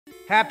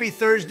Happy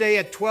Thursday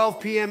at 12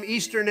 p.m.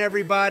 Eastern,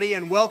 everybody,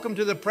 and welcome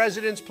to the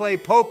President's Play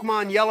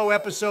Pokemon Yellow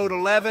Episode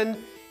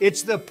 11.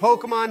 It's the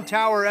Pokemon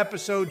Tower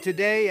episode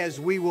today as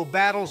we will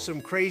battle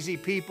some crazy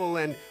people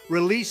and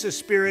release a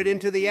spirit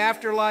into the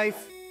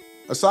afterlife.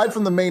 Aside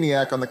from the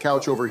maniac on the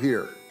couch over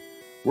here,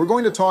 we're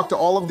going to talk to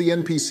all of the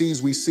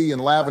NPCs we see in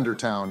Lavender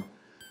Town,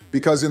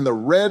 because in the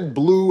red,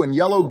 blue, and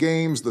yellow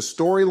games, the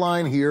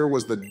storyline here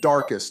was the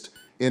darkest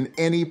in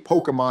any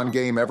Pokemon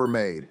game ever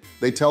made.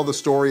 They tell the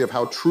story of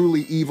how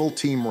truly evil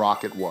Team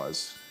Rocket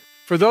was.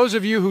 For those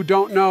of you who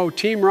don't know,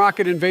 Team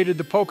Rocket invaded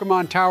the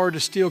Pokemon Tower to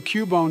steal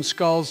Cubone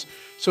skulls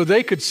so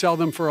they could sell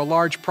them for a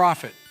large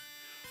profit.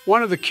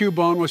 One of the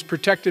Cubone was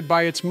protected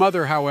by its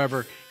mother,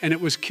 however, and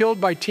it was killed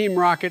by Team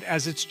Rocket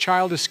as its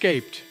child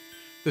escaped.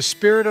 The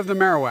spirit of the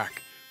Marowak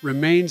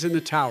remains in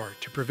the tower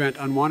to prevent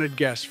unwanted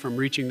guests from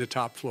reaching the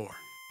top floor.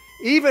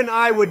 Even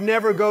I would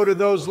never go to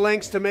those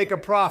lengths to make a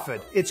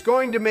profit. It's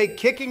going to make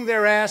kicking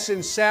their ass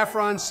in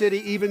Saffron City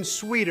even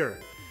sweeter.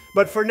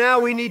 But for now,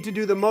 we need to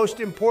do the most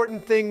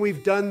important thing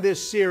we've done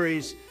this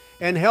series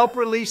and help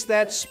release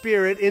that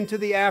spirit into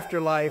the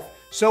afterlife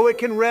so it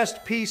can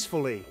rest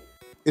peacefully.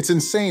 It's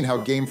insane how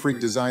Game Freak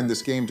designed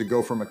this game to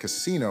go from a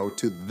casino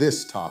to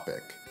this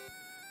topic.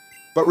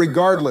 But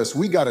regardless,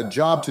 we got a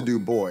job to do,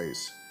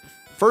 boys.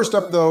 First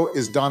up, though,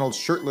 is Donald's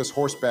shirtless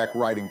horseback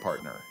riding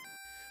partner.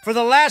 For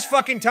the last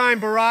fucking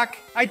time, Barack,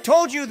 I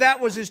told you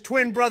that was his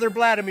twin brother,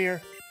 Vladimir.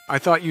 I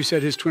thought you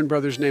said his twin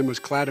brother's name was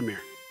Vladimir.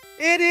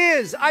 It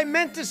is. I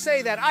meant to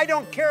say that. I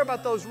don't care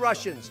about those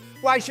Russians.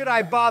 Why should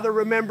I bother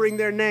remembering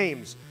their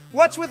names?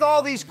 What's with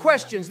all these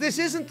questions? This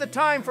isn't the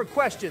time for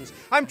questions.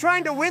 I'm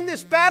trying to win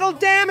this battle,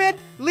 damn it!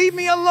 Leave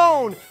me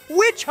alone!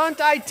 Witch hunt,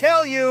 I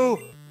tell you!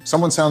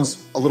 Someone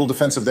sounds a little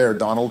defensive there,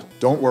 Donald.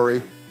 Don't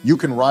worry. You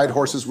can ride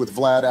horses with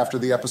Vlad after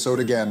the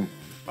episode again.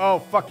 Oh,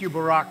 fuck you,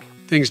 Barack.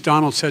 Things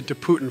Donald said to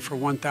Putin for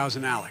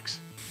 1,000 Alex.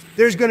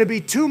 There's gonna be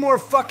 2 more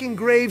fucking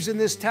graves in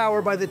this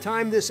tower by the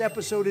time this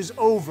episode is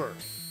over.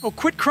 Oh,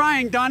 quit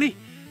crying, Donnie.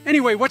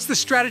 Anyway, what's the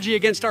strategy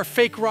against our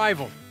fake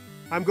rival?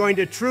 I'm going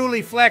to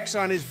truly flex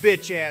on his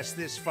bitch ass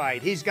this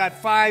fight. He's got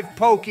 5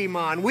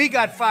 Pokemon. We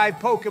got 5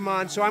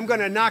 Pokemon, so I'm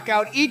gonna knock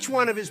out each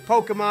one of his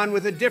Pokemon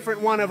with a different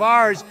one of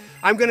ours.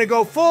 I'm gonna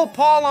go full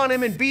Paul on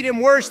him and beat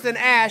him worse than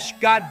Ash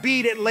got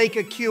beat at Lake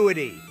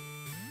Acuity.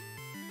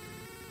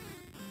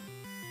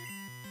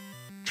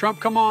 Trump,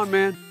 come on,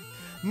 man.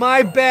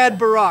 My bad,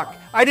 Barack.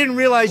 I didn't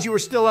realize you were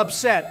still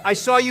upset. I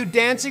saw you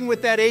dancing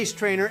with that ace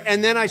trainer,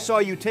 and then I saw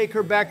you take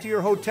her back to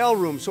your hotel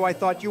room, so I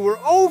thought you were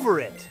over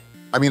it.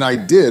 I mean, I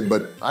did,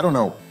 but I don't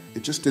know.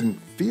 It just didn't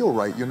feel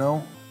right, you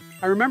know?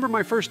 I remember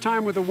my first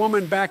time with a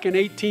woman back in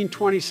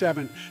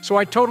 1827, so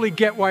I totally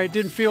get why it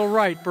didn't feel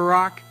right,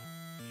 Barack.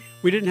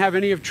 We didn't have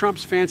any of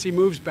Trump's fancy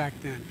moves back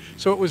then,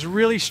 so it was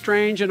really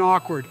strange and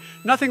awkward.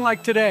 Nothing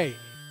like today.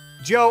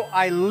 Joe,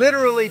 I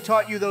literally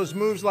taught you those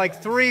moves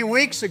like 3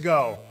 weeks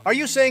ago. Are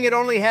you saying it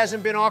only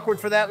hasn't been awkward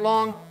for that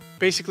long?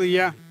 Basically,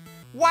 yeah.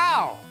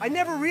 Wow, I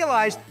never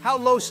realized how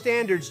low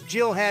standards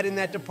Jill had in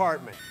that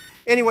department.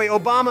 Anyway,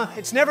 Obama,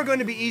 it's never going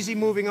to be easy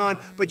moving on,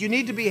 but you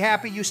need to be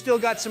happy you still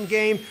got some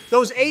game.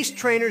 Those ace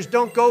trainers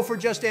don't go for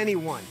just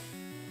anyone.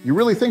 You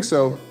really think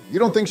so? You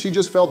don't think she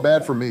just felt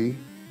bad for me?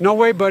 No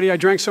way, buddy. I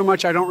drank so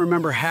much I don't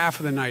remember half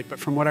of the night, but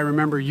from what I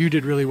remember, you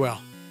did really well.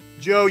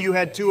 Joe, you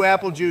had 2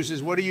 apple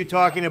juices. What are you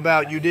talking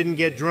about? You didn't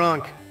get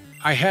drunk.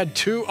 I had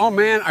 2? Oh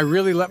man, I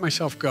really let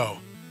myself go.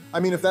 I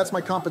mean, if that's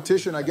my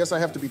competition, I guess I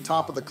have to be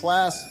top of the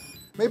class.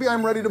 Maybe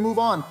I'm ready to move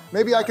on.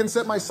 Maybe I can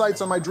set my sights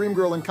on my dream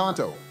girl in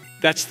Kanto.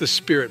 That's the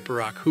spirit,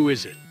 Barack. Who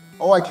is it?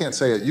 Oh, I can't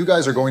say it. You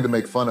guys are going to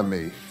make fun of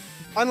me.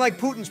 Unlike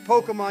Putin's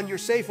Pokemon, you're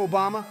safe,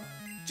 Obama.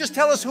 Just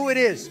tell us who it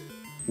is.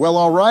 Well,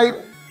 all right,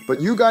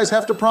 but you guys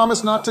have to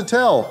promise not to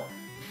tell.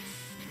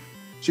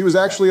 She was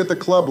actually at the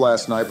club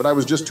last night, but I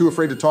was just too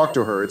afraid to talk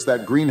to her. It's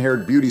that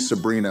green-haired beauty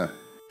Sabrina.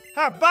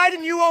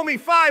 Biden, you owe me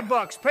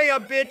 $5. Pay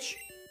up, bitch.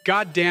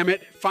 God damn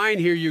it. Fine,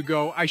 here you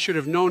go. I should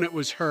have known it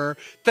was her.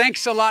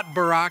 Thanks a lot,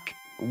 Barack.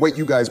 Wait,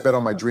 you guys bet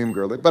on my dream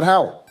girl, but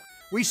how?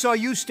 We saw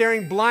you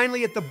staring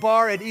blindly at the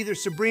bar at either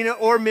Sabrina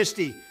or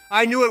Misty.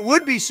 I knew it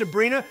would be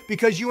Sabrina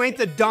because you ain't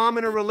the dom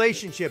in a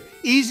relationship.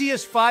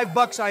 Easiest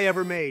 $5 I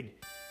ever made.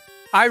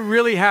 I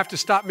really have to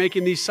stop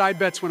making these side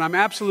bets when I'm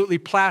absolutely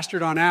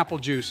plastered on apple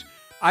juice.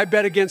 I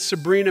bet against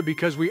Sabrina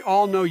because we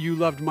all know you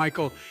loved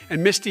Michael,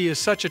 and Misty is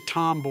such a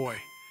tomboy.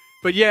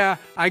 But yeah,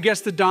 I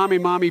guess the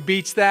Dommy Mommy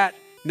beats that.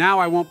 Now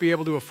I won't be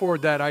able to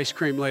afford that ice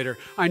cream later.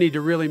 I need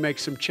to really make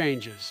some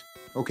changes.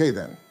 Okay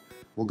then.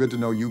 Well, good to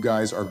know you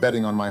guys are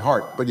betting on my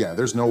heart. But yeah,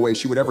 there's no way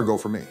she would ever go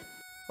for me.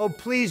 Oh,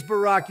 please,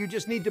 Barack, you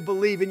just need to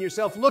believe in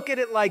yourself. Look at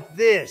it like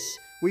this.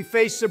 We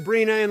faced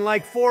Sabrina in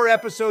like 4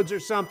 episodes or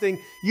something.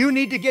 You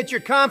need to get your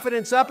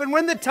confidence up, and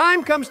when the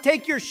time comes,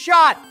 take your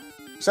shot.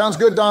 Sounds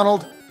good,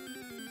 Donald.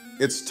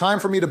 It's time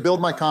for me to build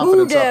my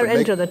confidence Who up dare and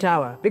enter the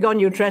tower? Begone,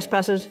 you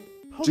trespassers.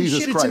 Holy Jesus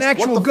shit, it's Christ, an what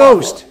actual the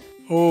ghost. fuck?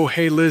 Oh,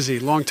 hey, Lizzie.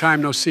 Long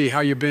time no see. How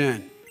you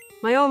been?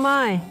 My oh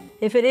my,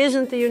 if it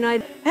isn't the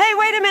United... Hey,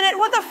 wait a minute,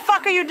 what the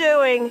fuck are you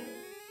doing?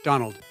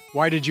 Donald,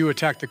 why did you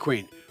attack the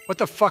Queen? What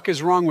the fuck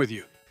is wrong with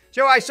you?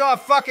 Joe, I saw a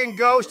fucking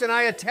ghost and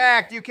I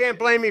attacked. You can't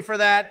blame me for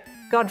that.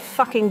 God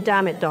fucking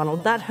damn it,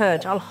 Donald. That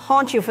hurt. I'll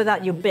haunt you for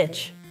that, you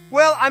bitch.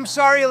 Well, I'm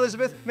sorry,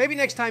 Elizabeth. Maybe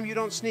next time you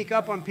don't sneak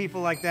up on people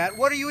like that.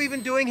 What are you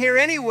even doing here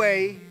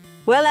anyway?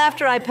 Well,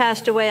 after I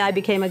passed away, I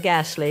became a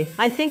ghastly.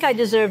 I think I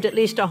deserved at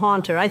least a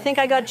haunter. I think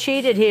I got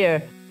cheated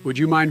here. Would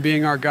you mind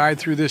being our guide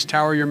through this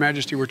tower, Your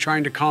Majesty? We're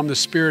trying to calm the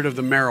spirit of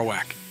the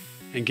Marowak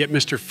and get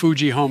Mr.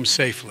 Fuji home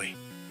safely.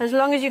 As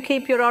long as you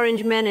keep your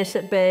orange menace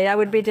at bay, I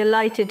would be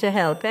delighted to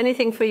help.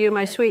 Anything for you,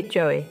 my sweet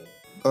Joey.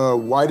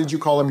 Why did you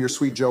call him your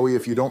sweet Joey,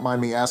 if you don't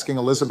mind me asking,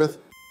 Elizabeth?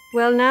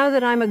 Well, now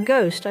that I'm a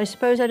ghost, I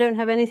suppose I don't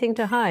have anything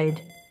to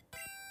hide.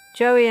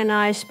 Joey and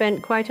I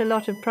spent quite a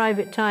lot of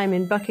private time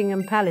in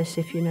Buckingham Palace,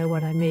 if you know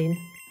what I mean.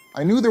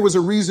 I knew there was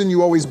a reason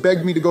you always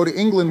begged me to go to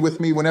England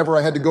with me whenever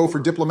I had to go for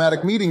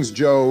diplomatic meetings,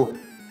 Joe.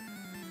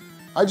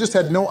 I just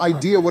had no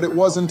idea what it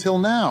was until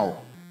now.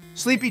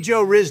 Sleepy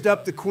Joe rizzed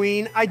up the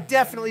Queen. I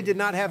definitely did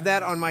not have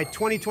that on my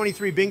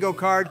 2023 bingo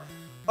card.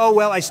 Oh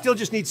well, I still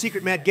just need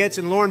Secret Matt Getz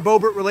and Lauren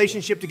Boebert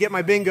relationship to get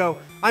my bingo.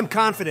 I'm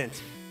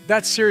confident.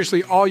 That's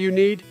seriously all you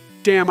need?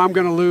 Damn, I'm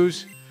gonna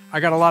lose. I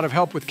got a lot of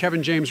help with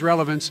Kevin James'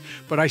 relevance,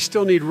 but I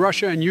still need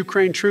Russia and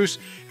Ukraine truce,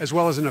 as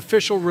well as an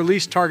official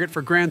release target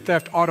for Grand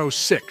Theft Auto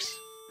 6.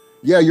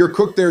 Yeah, you're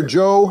cooked there,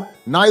 Joe.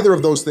 Neither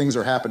of those things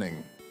are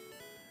happening.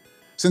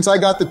 Since I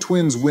got the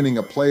Twins winning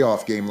a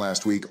playoff game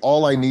last week,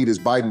 all I need is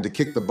Biden to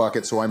kick the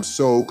bucket, so I'm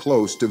so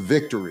close to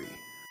victory.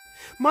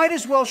 Might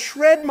as well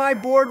shred my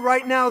board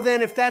right now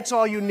then if that's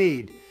all you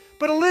need.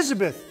 But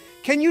Elizabeth,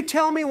 can you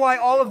tell me why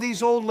all of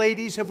these old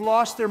ladies have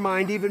lost their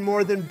mind even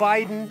more than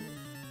Biden?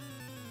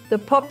 The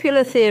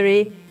popular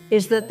theory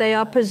is that they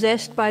are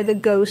possessed by the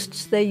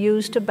ghosts they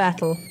use to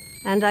battle.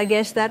 And I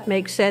guess that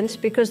makes sense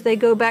because they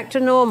go back to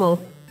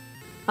normal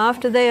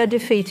after they are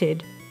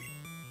defeated.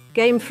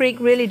 Game Freak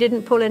really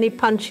didn't pull any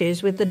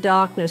punches with the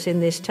darkness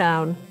in this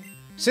town.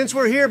 Since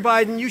we're here,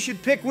 Biden, you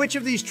should pick which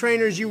of these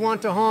trainers you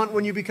want to haunt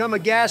when you become a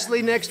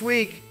ghastly next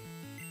week.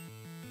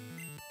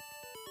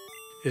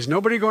 Is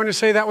nobody going to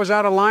say that was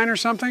out of line or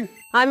something?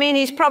 I mean,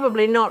 he's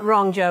probably not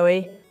wrong,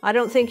 Joey. I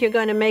don't think you're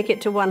going to make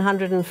it to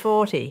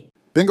 140.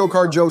 Bingo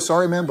card, Joe.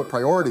 Sorry, man, but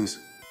priorities.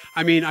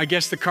 I mean, I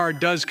guess the card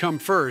does come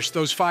first.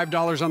 Those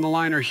 $5 on the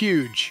line are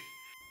huge.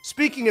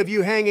 Speaking of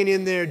you hanging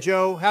in there,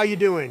 Joe, how you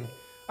doing?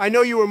 I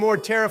know you were more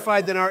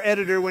terrified than our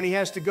editor when he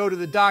has to go to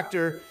the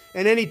doctor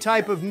and any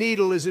type of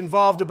needle is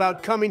involved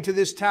about coming to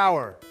this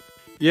tower.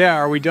 Yeah,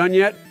 are we done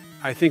yet?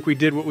 I think we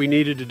did what we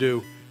needed to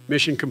do.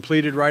 Mission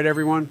completed, right,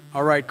 everyone?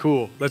 All right,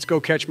 cool. Let's go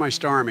catch my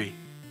Starmie.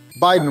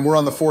 Biden, we're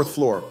on the 4th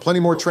floor. Plenty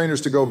more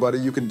trainers to go, buddy.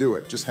 You can do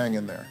it. Just hang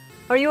in there.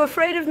 Are you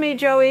afraid of me,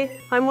 Joey?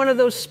 I'm one of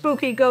those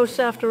spooky ghosts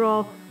after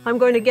all. I'm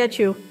going to get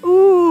you.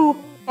 Ooh!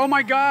 Oh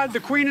my God, the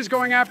Queen is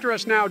going after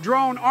us now.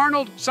 Drone,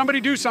 Arnold, somebody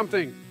do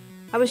something.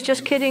 I was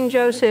just kidding,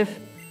 Joseph.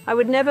 I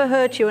would never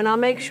hurt you, and I'll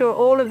make sure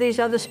all of these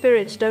other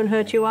spirits don't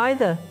hurt you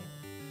either.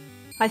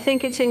 I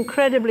think it's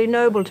incredibly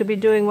noble to be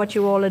doing what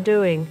you all are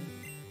doing.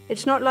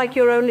 It's not like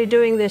you're only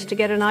doing this to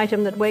get an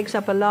item that wakes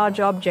up a large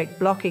object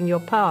blocking your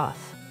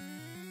path.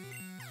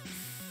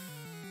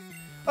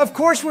 Of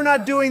course we're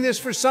not doing this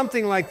for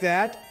something like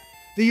that.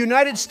 The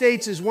United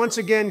States is once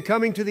again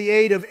coming to the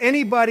aid of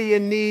anybody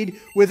in need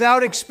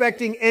without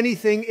expecting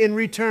anything in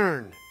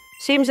return.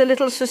 Seems a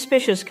little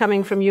suspicious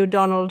coming from you,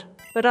 Donald.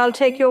 But I'll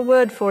take your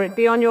word for it.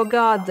 Be on your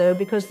guard, though,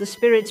 because the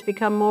spirits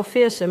become more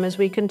fearsome as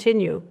we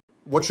continue.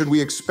 What should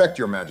we expect,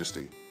 Your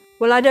Majesty?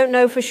 Well, I don't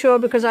know for sure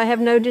because I have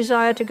no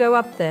desire to go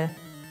up there.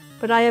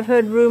 But I have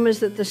heard rumors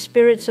that the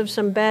spirits of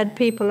some bad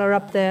people are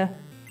up there.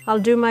 I'll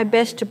do my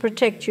best to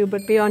protect you,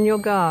 but be on your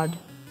guard.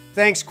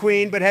 Thanks,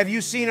 Queen, but have you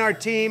seen our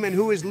team and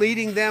who is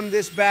leading them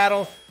this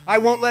battle? I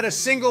won't let a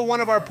single one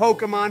of our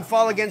Pokemon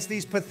fall against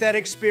these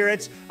pathetic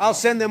spirits. I'll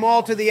send them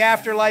all to the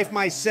afterlife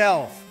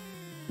myself.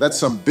 That's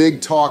some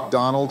big talk,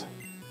 Donald.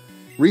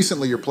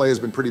 Recently, your play has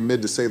been pretty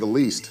mid to say the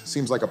least.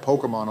 Seems like a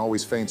Pokemon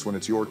always faints when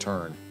it's your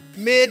turn.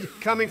 Mid,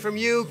 coming from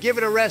you. Give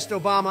it a rest,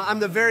 Obama. I'm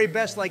the very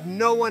best like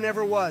no one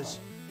ever was.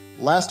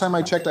 Last time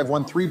I checked, I've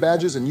won 3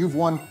 badges, and you've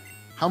won...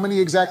 how many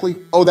exactly?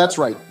 Oh, that's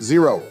right,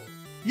 0.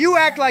 You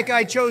act like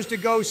I chose to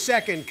go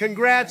second.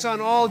 Congrats on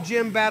all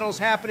gym battles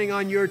happening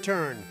on your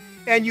turn.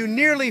 And you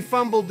nearly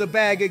fumbled the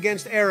bag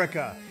against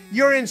Erica.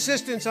 Your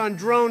insistence on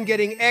Drone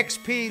getting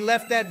XP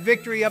left that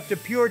victory up to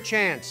pure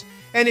chance.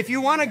 And if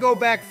you want to go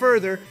back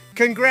further,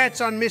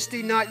 congrats on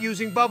Misty not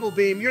using Bubble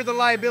Beam. You're the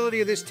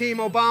liability of this team,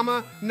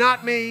 Obama,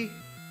 not me.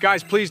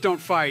 Guys, please don't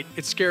fight.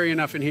 It's scary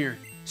enough in here.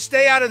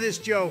 Stay out of this,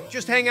 Joe.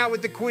 Just hang out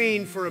with the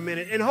Queen for a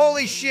minute. And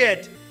holy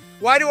shit!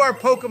 Why do our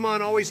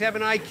Pokemon always have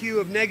an IQ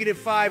of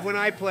 -5 when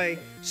I play?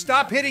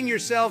 Stop hitting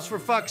yourselves, for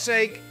fuck's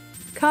sake.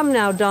 Come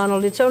now,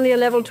 Donald. It's only a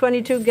level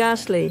 22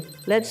 Ghastly.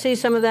 Let's see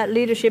some of that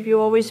leadership you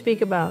always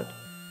speak about.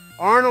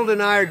 Arnold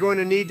and I are going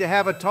to need to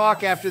have a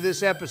talk after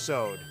this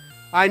episode.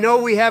 I know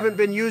we haven't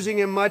been using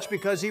him much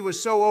because he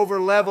was so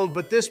over-leveled,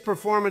 but this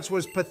performance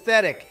was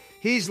pathetic.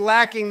 He's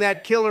lacking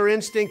that killer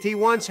instinct he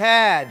once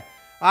had.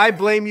 I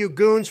blame you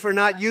goons for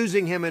not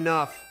using him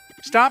enough.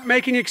 Stop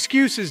making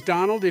excuses,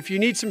 Donald. If you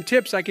need some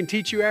tips, I can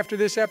teach you after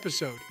this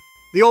episode.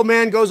 The old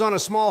man goes on a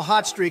small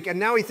hot streak, and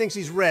now he thinks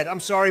he's red. I'm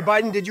sorry,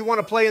 Biden, did you want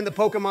to play in the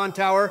Pokemon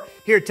Tower?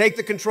 Here, take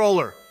the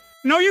controller.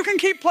 No, you can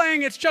keep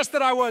playing. It's just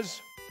that I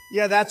was...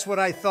 Yeah, that's what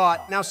I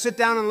thought. Now sit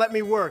down and let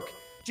me work.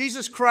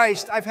 Jesus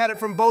Christ, I've had it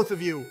from both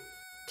of you.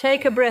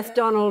 Take a breath,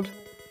 Donald.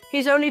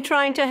 He's only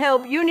trying to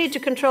help. You need to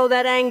control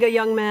that anger,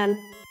 young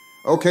man.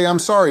 Okay, I'm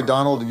sorry,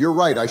 Donald. You're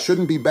right. I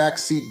shouldn't be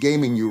backseat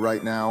gaming you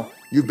right now.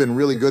 You've been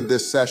really good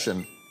this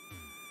session.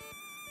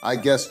 I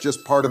guess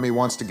just part of me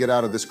wants to get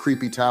out of this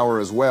creepy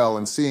tower as well,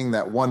 and seeing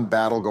that one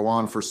battle go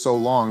on for so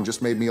long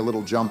just made me a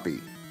little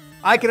jumpy.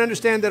 I can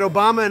understand that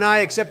Obama and I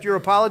accept your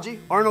apology.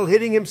 Arnold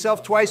hitting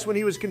himself twice when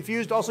he was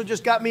confused also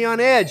just got me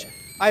on edge.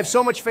 I have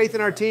so much faith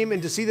in our team,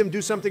 and to see them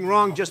do something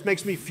wrong just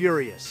makes me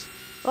furious.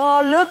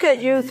 Oh, look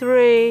at you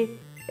three.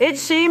 It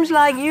seems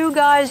like you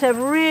guys have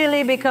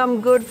really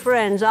become good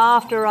friends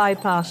after I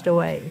passed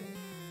away.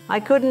 I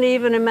couldn't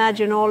even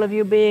imagine all of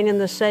you being in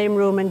the same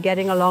room and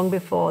getting along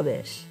before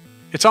this.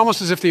 It's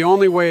almost as if the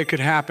only way it could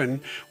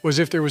happen was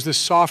if there was this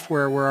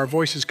software where our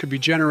voices could be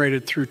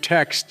generated through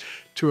text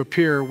to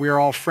appear we are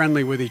all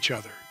friendly with each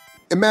other.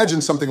 Imagine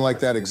something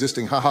like that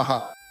existing, ha ha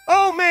ha.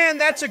 Oh man,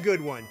 that's a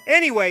good one.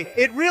 Anyway,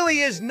 it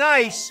really is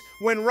nice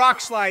when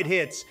Rockslide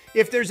hits.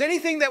 If there's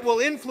anything that will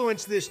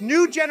influence this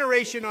new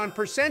generation on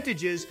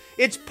percentages,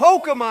 it's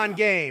Pokemon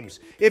games.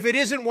 If it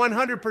isn't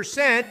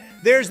 100%,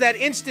 there's that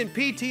instant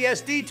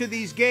PTSD to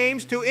these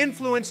games to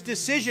influence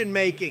decision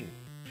making.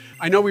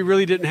 I know we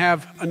really didn't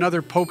have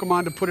another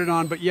Pokemon to put it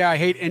on, but yeah, I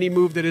hate any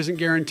move that isn't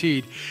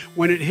guaranteed.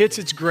 When it hits,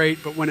 it's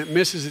great, but when it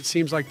misses, it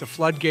seems like the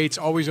floodgates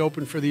always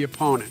open for the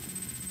opponent.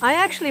 I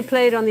actually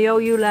played on the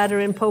OU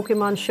ladder in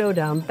Pokemon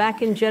Showdown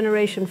back in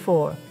Generation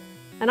 4.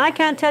 And I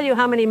can't tell you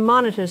how many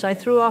monitors I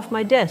threw off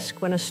my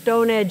desk when a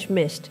Stone Edge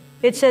missed.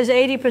 It says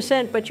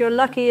 80%, but you're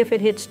lucky if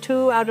it hits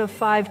 2 out of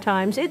 5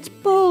 times. It's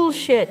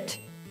bullshit.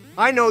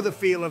 I know the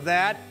feel of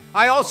that.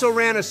 I also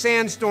ran a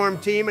Sandstorm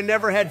team and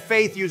never had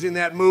faith using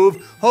that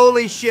move.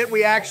 Holy shit,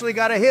 we actually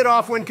got a hit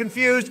off when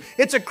confused.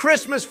 It's a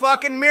Christmas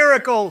fucking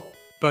miracle.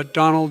 But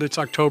Donald, it's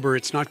October,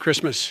 it's not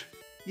Christmas.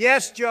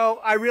 Yes, Joe,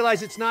 I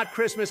realize it's not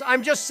Christmas.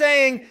 I'm just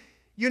saying,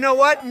 you know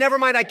what? Never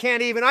mind, I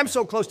can't even. I'm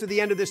so close to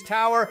the end of this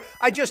tower.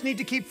 I just need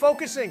to keep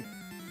focusing.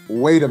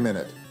 Wait a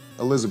minute,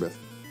 Elizabeth.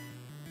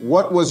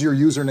 What was your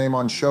username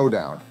on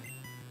Showdown?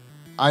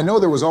 I know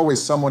there was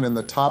always someone in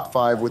the top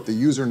 5 with the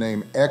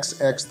username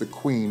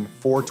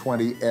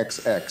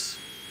XXTheQueen420XX.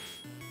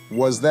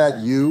 Was that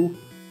you?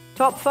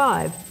 Top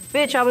 5?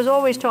 Bitch, I was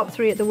always top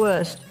 3 at the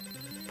worst.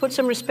 Put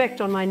some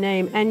respect on my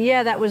name. And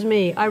yeah, that was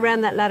me. I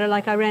ran that ladder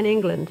like I ran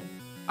England.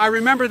 I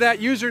remember that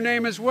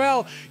username as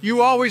well.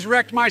 You always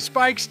wrecked my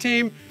Spikes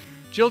team.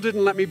 Jill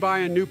didn't let me buy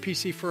a new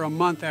PC for a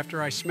month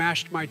after I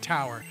smashed my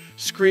tower,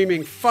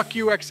 screaming, "Fuck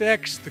you,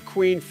 XX, the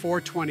Queen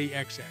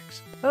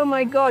 420XX." Oh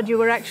my God, you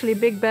were actually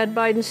Big Bad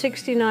Biden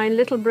 69.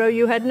 Little bro,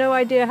 you had no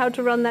idea how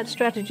to run that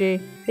strategy.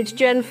 It's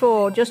Gen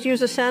 4. Just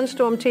use a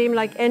Sandstorm team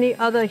like any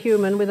other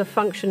human with a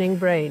functioning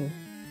brain.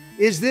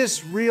 Is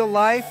this real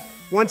life?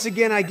 Once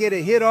again, I get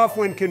a hit off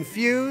when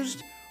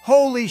confused.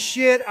 Holy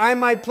shit, I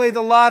might play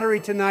the lottery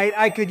tonight.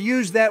 I could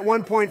use that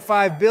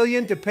 $1.5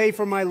 billion to pay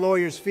for my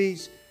lawyer's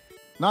fees.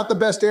 Not the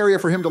best area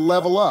for him to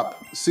level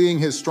up, seeing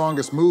his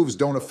strongest moves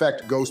don't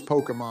affect ghost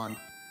Pokemon.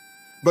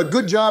 But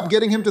good job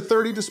getting him to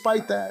 30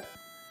 despite that.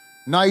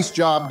 Nice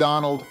job,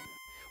 Donald.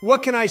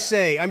 What can I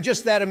say? I'm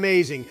just that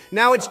amazing.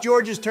 Now it's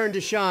George's turn to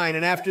shine,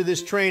 and after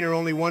this trainer,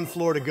 only one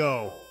floor to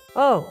go.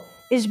 Oh,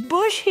 is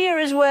Bush here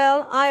as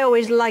well? I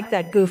always liked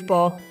that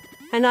goofball.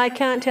 And I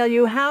can't tell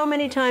you how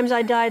many times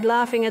I died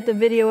laughing at the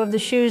video of the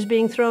shoes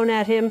being thrown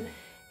at him.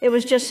 It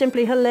was just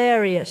simply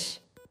hilarious.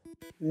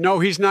 No,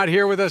 he's not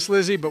here with us,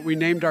 Lizzie, but we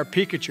named our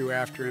Pikachu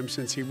after him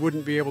since he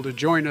wouldn't be able to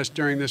join us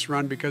during this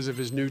run because of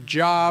his new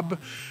job.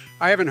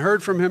 I haven't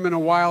heard from him in a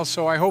while,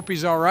 so I hope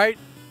he's all right.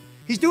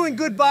 He's doing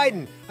good,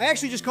 Biden. I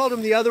actually just called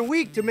him the other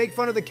week to make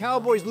fun of the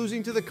Cowboys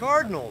losing to the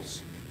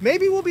Cardinals.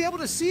 Maybe we'll be able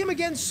to see him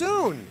again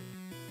soon.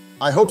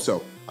 I hope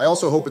so. I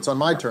also hope it's on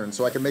my turn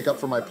so I can make up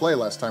for my play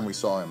last time we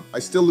saw him. I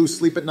still lose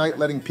sleep at night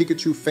letting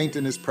Pikachu faint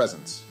in his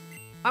presence.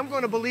 I'm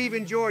going to believe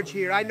in George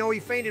here. I know he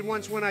fainted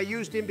once when I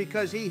used him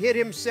because he hit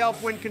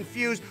himself when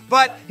confused,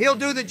 but he'll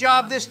do the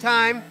job this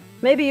time.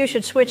 Maybe you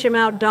should switch him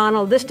out,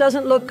 Donald. This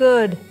doesn't look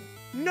good.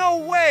 No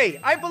way!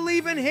 I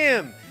believe in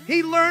him.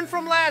 He learned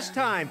from last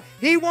time.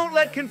 He won't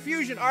let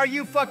confusion. Are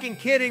you fucking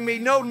kidding me?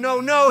 No, no,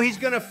 no, he's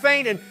gonna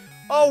faint and...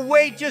 Oh,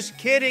 wait, just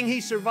kidding.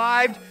 He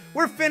survived.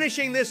 We're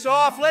finishing this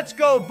off. Let's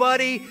go,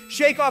 buddy.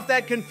 Shake off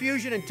that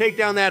confusion and take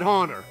down that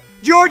Haunter.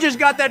 George has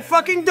got that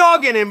fucking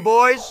dog in him,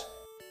 boys.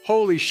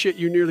 Holy shit,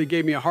 you nearly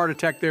gave me a heart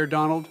attack there,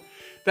 Donald.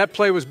 That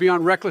play was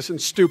beyond reckless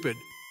and stupid.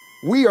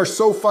 We are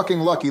so fucking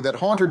lucky that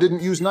Haunter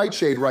didn't use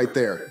Nightshade right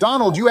there.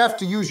 Donald, you have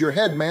to use your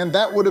head, man.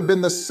 That would have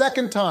been the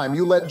second time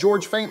you let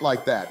George faint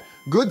like that.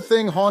 Good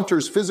thing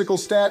Haunter's physical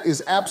stat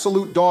is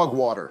absolute dog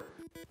water.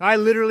 I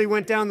literally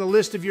went down the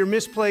list of your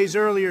misplays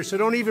earlier, so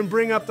don't even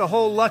bring up the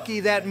whole lucky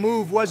that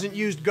move wasn't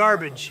used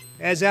garbage.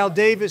 As Al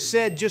Davis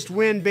said, just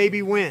win,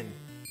 baby, win.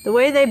 The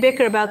way they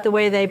bicker about the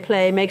way they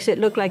play makes it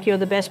look like you're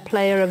the best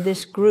player of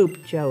this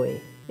group,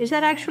 Joey. Is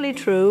that actually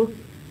true?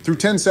 Through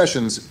 10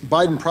 sessions,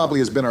 Biden probably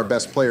has been our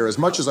best player. As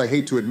much as I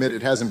hate to admit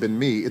it hasn't been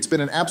me, it's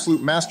been an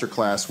absolute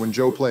masterclass when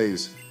Joe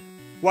plays.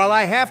 While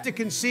I have to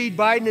concede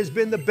Biden has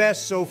been the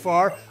best so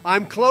far,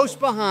 I'm close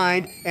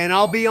behind, and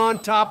I'll be on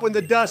top when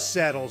the dust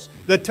settles.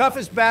 The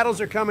toughest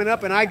battles are coming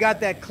up, and I got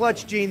that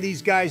clutch gene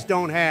these guys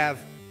don't have.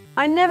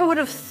 I never would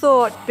have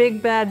thought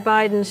Big Bad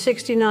Biden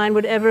 69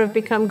 would ever have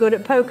become good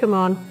at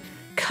Pokemon.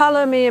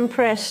 Color me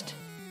impressed.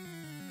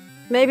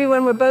 Maybe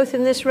when we're both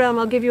in this realm,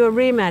 I'll give you a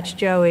rematch,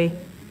 Joey.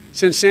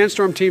 Since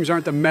Sandstorm teams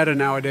aren't the meta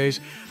nowadays,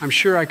 I'm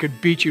sure I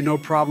could beat you no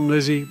problem,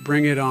 Lizzie.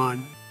 Bring it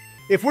on.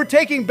 If we're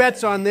taking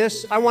bets on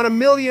this, I want $1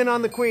 million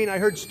on the Queen. I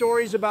heard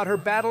stories about her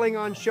battling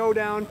on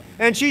Showdown,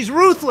 and she's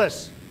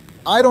ruthless.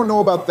 I don't know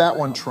about that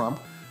one, Trump.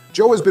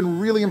 Joe has been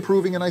really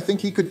improving, and I think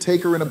he could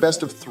take her in a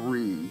best of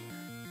 3.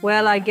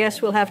 Well, I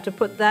guess we'll have to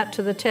put that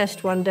to the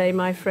test one day,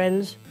 my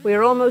friends. We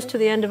are almost to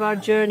the end of our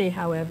journey,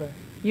 however.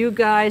 You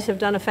guys have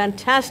done a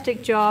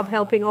fantastic job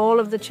helping all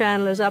of the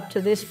channelers up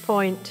to this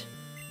point.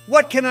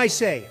 What can I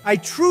say? I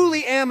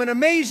truly am an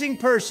amazing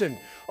person.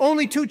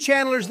 Only 2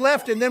 channelers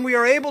left, and then we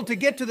are able to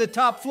get to the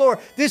top floor.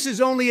 This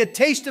is only a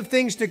taste of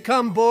things to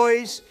come,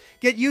 boys.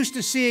 Get used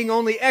to seeing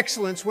only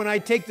excellence when I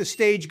take the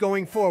stage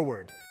going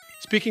forward.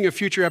 Speaking of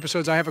future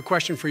episodes, I have a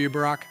question for you,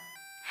 Barack.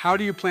 How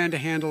do you plan to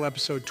handle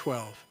episode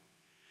 12?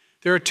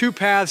 There are 2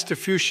 paths to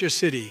Fuchsia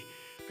City.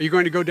 Are you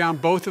going to go down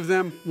both of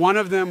them? One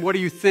of them? What are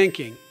you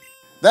thinking?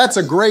 That's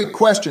a great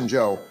question,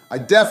 Joe. I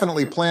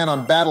definitely plan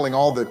on battling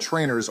all the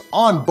trainers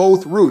on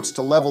both routes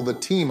to level the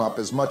team up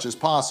as much as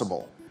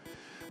possible.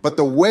 But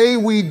the way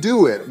we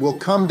do it will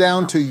come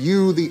down to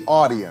you, the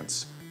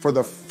audience. For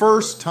the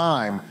first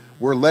time,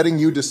 we're letting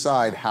you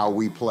decide how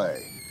we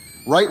play.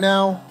 Right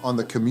now, on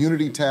the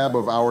community tab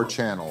of our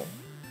channel,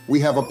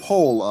 we have a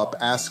poll up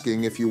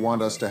asking if you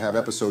want us to have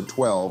episode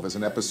 12 as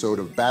an episode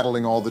of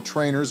battling all the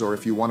trainers, or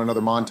if you want another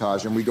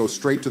montage, and we go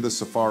straight to the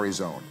Safari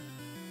Zone.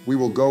 We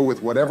will go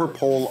with whatever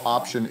poll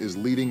option is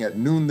leading at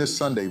noon this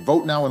Sunday.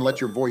 Vote now and let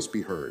your voice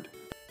be heard.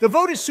 The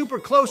vote is super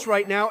close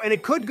right now, and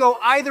it could go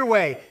either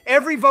way.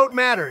 Every vote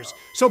matters.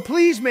 So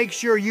please make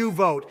sure you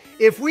vote.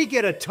 If we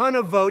get a ton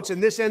of votes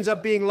and this ends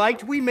up being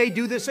liked, we may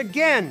do this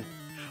again.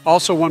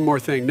 Also, one more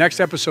thing. Next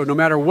episode, no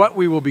matter what,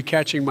 we will be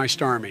catching my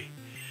Starmie.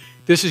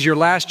 This is your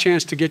last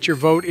chance to get your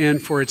vote in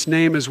for its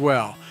name as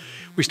well.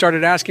 We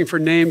started asking for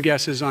name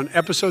guesses on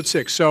episode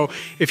 6. So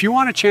if you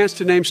want a chance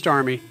to name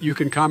Starmie, you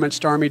can comment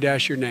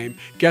Starmie - your name.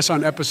 Guess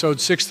on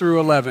episodes 6 through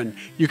 11.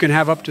 You can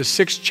have up to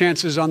 6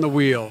 chances on the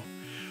wheel.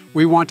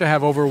 We want to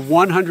have over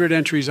 100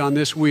 entries on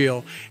this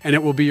wheel, and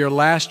it will be your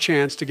last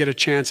chance to get a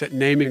chance at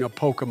naming a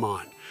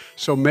Pokemon.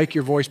 So make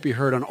your voice be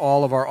heard on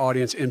all of our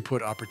audience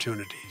input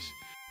opportunities.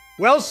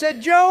 Well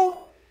said, Joe.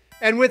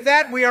 And with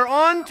that, we are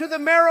on to the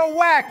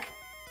Marowak.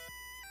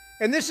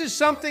 And this is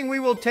something we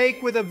will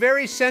take with a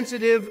very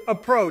sensitive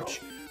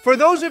approach. For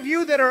those of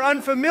you that are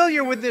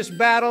unfamiliar with this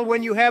battle,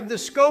 when you have the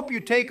scope,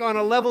 you take on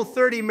a level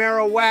 30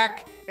 Marowak,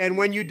 and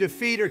when you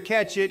defeat or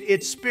catch it,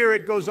 its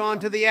spirit goes on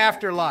to the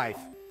afterlife.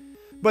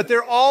 But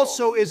there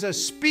also is a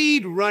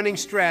speed running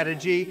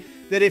strategy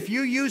that if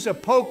you use a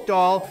poke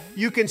doll,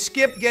 you can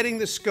skip getting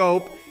the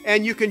scope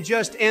and you can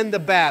just end the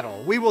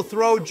battle. We will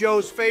throw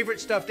Joe's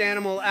favorite stuffed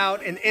animal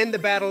out and end the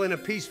battle in a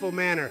peaceful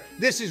manner.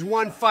 This is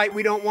one fight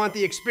we don't want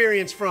the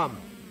experience from.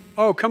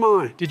 Oh, come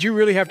on. Did you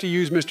really have to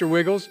use Mr.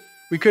 Wiggles?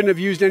 We couldn't have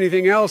used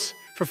anything else.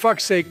 For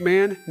fuck's sake,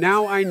 man.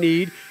 Now I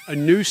need a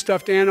new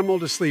stuffed animal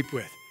to sleep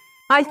with.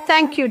 I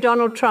thank you,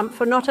 Donald Trump,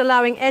 for not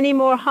allowing any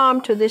more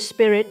harm to this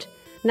spirit.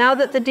 Now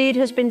that the deed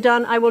has been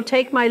done, I will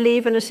take my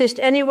leave and assist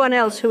anyone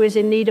else who is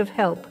in need of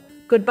help.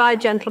 Goodbye,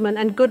 gentlemen,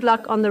 and good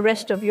luck on the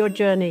rest of your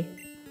journey.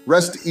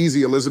 Rest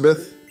easy,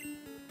 Elizabeth.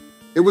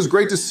 It was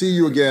great to see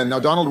you again. Now,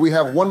 Donald, we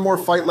have one more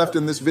fight left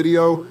in this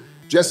video.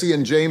 Jesse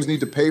and James need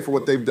to pay for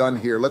what they've done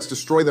here. Let's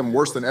destroy them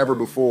worse than ever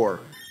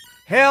before.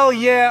 Hell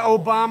yeah,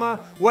 Obama.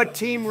 What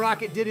Team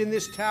Rocket did in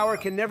this tower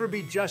can never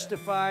be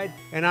justified,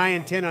 and I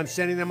intend on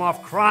sending them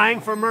off crying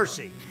for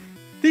mercy.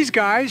 These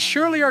guys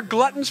surely are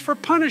gluttons for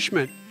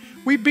punishment.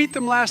 We beat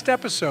them last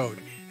episode,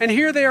 and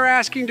here they are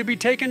asking to be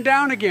taken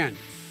down again.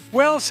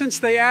 Well, since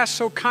they asked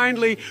so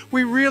kindly,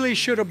 we really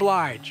should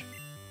oblige.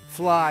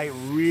 Fly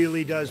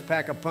really does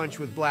pack a punch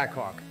with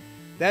Blackhawk.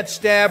 That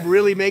stab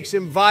really makes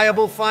him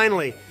viable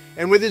finally.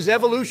 And with his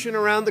evolution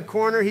around the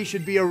corner, he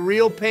should be a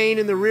real pain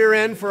in the rear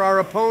end for our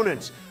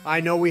opponents.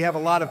 I know we have a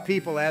lot of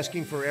people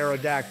asking for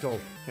Aerodactyl,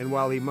 and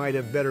while he might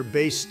have better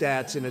base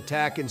stats in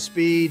attack and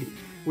speed,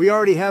 we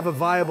already have a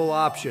viable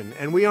option,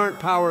 and we aren't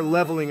power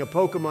leveling a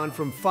Pokemon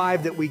from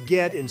 5 that we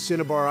get in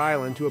Cinnabar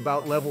Island to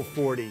about level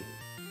 40.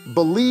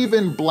 Believe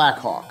in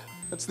Blackhawk.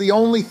 That's the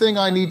only thing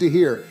I need to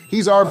hear.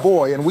 He's our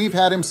boy, and we've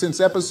had him since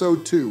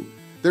episode 2.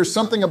 There's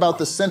something about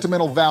the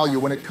sentimental value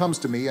when it comes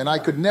to me, and I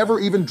could never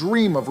even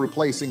dream of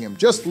replacing him.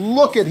 Just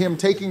look at him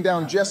taking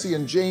down Jesse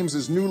and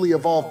James's newly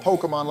evolved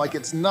Pokemon like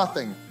it's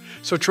nothing.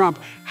 So Trump,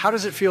 how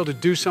does it feel to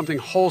do something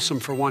wholesome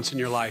for once in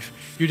your life?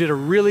 You did a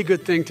really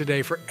good thing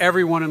today for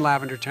everyone in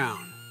Lavender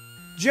Town.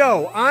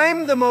 Joe,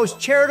 I'm the most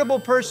charitable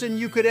person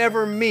you could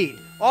ever meet.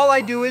 All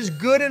I do is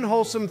good and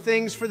wholesome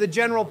things for the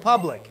general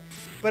public.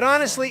 But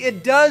honestly,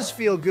 it does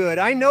feel good.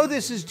 I know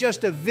this is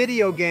just a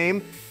video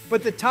game,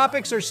 but the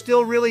topics are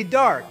still really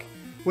dark.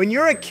 When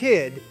you're a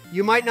kid,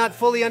 you might not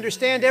fully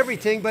understand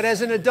everything, but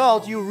as an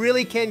adult, you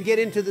really can get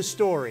into the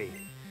story.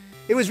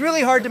 It was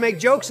really hard to make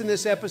jokes in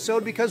this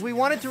episode because we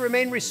wanted to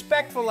remain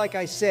respectful, like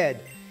I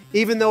said,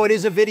 even though it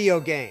is a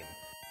video game.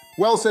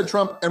 Well said,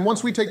 Trump, and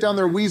once we take down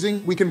their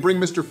wheezing, we can bring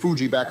Mr.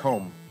 Fuji back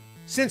home.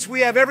 Since we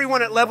have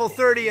everyone at level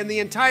 30 and the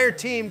entire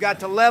team got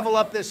to level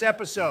up this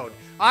episode,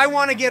 I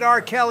want to get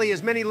R. Kelly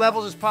as many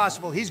levels as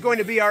possible. He's going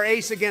to be our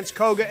ace against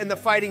Koga in the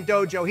fighting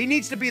dojo. He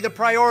needs to be the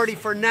priority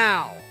for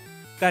now.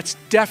 That's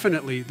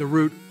definitely the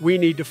route we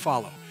need to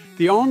follow.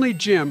 The only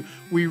gym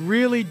we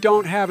really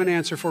don't have an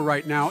answer for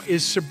right now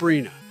is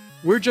Sabrina.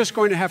 We're just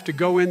going to have to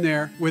go in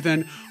there with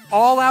an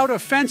all-out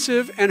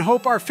offensive and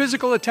hope our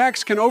physical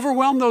attacks can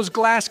overwhelm those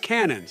glass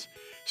cannons.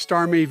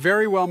 Starmie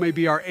very well may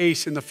be our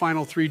ace in the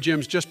final 3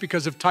 gyms just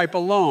because of type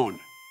alone.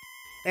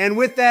 And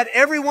with that,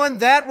 everyone,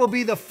 that will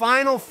be the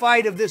final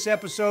fight of this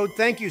episode.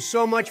 Thank you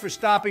so much for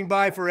stopping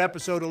by for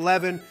episode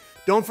 11.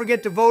 Don't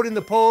forget to vote in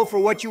the poll for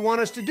what you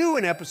want us to do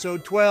in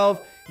episode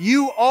 12.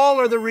 You all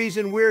are the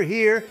reason we're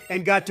here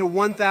and got to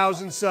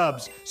 1,000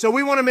 subs. So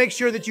we want to make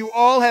sure that you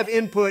all have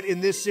input in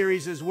this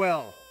series as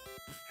well.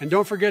 And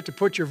don't forget to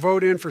put your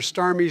vote in for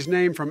Starmie's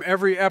name from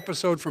every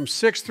episode from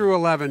 6 through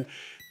 11.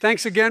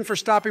 Thanks again for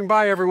stopping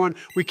by, everyone.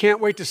 We can't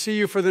wait to see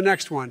you for the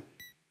next one.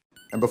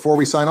 And before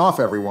we sign off,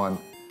 everyone,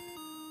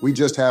 we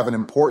just have an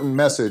important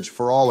message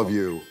for all of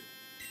you.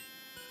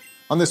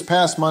 On this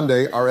past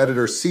Monday, our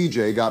editor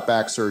CJ got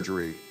back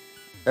surgery.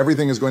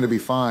 Everything is going to be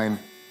fine,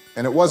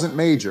 and it wasn't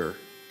major,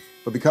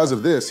 but because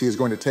of this, he is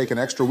going to take an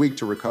extra week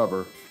to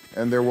recover,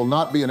 and there will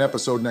not be an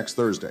episode next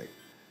Thursday.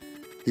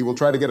 He will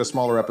try to get a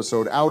smaller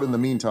episode out in the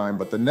meantime,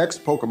 but the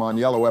next Pokemon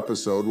Yellow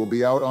episode will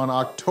be out on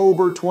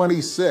October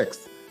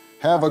 26th.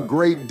 Have a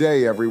great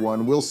day,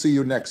 everyone. We'll see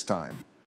you next time.